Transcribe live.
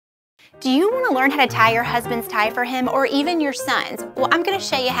Do you want to learn how to tie your husband's tie for him or even your son's? Well, I'm going to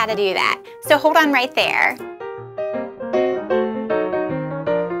show you how to do that. So hold on right there.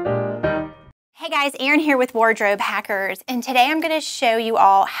 Hey guys, Erin here with Wardrobe Hackers, and today I'm going to show you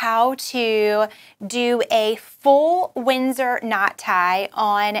all how to do a full Windsor knot tie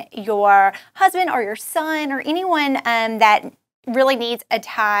on your husband or your son or anyone that really needs a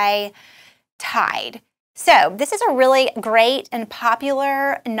tie tied. So this is a really great and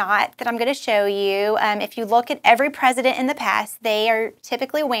popular knot that I'm going to show you. If you look at every president in the past, they are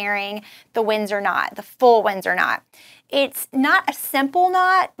typically wearing the Windsor knot, the full Windsor knot. It's not a simple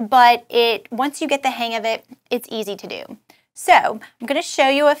knot, but once you get the hang of it, it's easy to do. So I'm going to show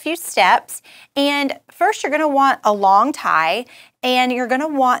you a few steps, and first you're going to want a long tie, and you're going to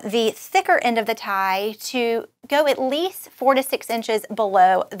want the thicker end of the tie to go at least 4 to 6 inches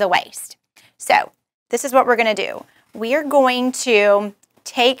below the waist. So this is what we're going to do. We are going to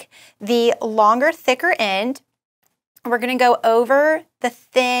take the longer, thicker end. We're going to go over the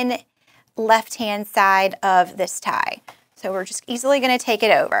thin left-hand side of this tie. So we're just easily going to take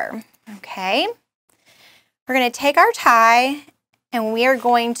it over. Okay. We're going to take our tie and we are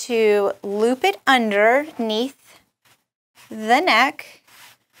going to loop it underneath the neck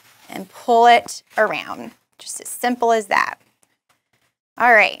and pull it around. Just as simple as that.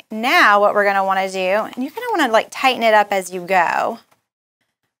 All right, now what we're going to want to do, and you're going to want to like tighten it up as you go.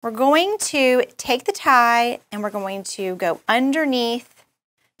 We're going to take the tie and we're going to go underneath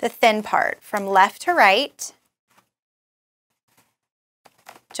the thin part from left to right,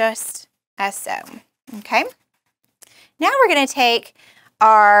 just as so. Okay. Now we're going to take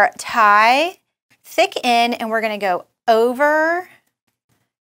our tie thick end and we're going to go over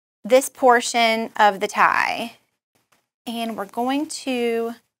this portion of the tie. And we're going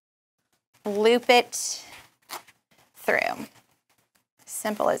to loop it through.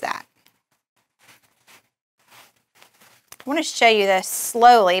 Simple as that. I want to show you this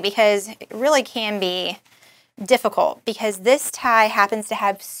slowly because it really can be difficult because this tie happens to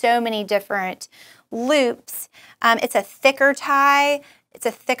have so many different loops. It's a thicker tie. It's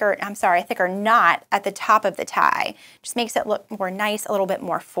a thicker knot at the top of the tie. Just makes it look more nice, a little bit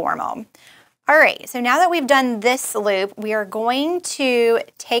more formal. All right, so now that we've done this loop, we are going to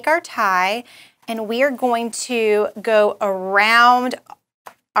take our tie and we are going to go around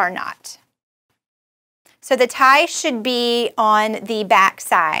our knot. So the tie should be on the back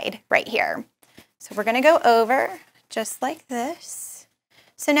side right here. So we're going to go over just like this.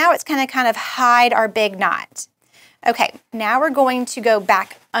 So now it's going to kind of hide our big knot. Okay, now we're going to go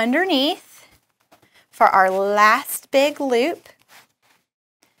back underneath for our last big loop.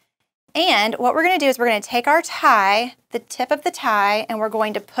 And what we're going to do is we're going to take our tie, the tip of the tie, and we're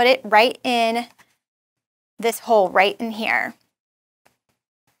going to put it right in this hole right in here.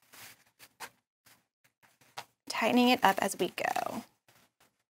 Tightening it up as we go.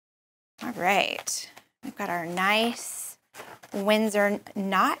 All right, we've got our nice Windsor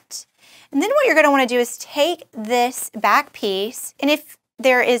knot. And then what you're going to want to do is take this back piece, and if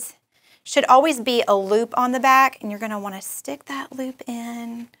there should always be a loop on the back, and you're going to want to stick that loop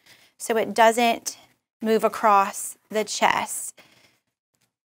in so it doesn't move across the chest.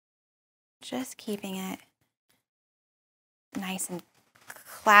 Just keeping it nice and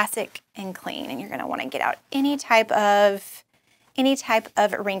classic and clean. And you're going to want to get out any type of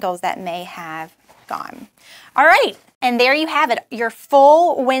wrinkles that may have gone. All right, and there you have it, your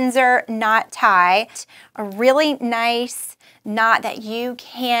full Windsor knot tie. A really nice knot that you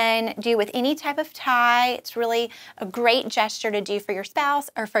can do with any type of tie. It's really a great gesture to do for your spouse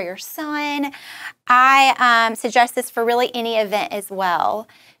or for your son. I suggest this for really any event as well.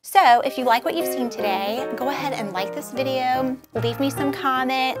 So if you like what you've seen today, go ahead and like this video, leave me some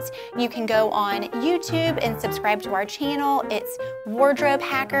comments. You can go on YouTube and subscribe to our channel. It's Wardrobe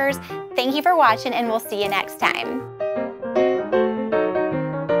Hackers. Thank you for watching and we'll see you next time.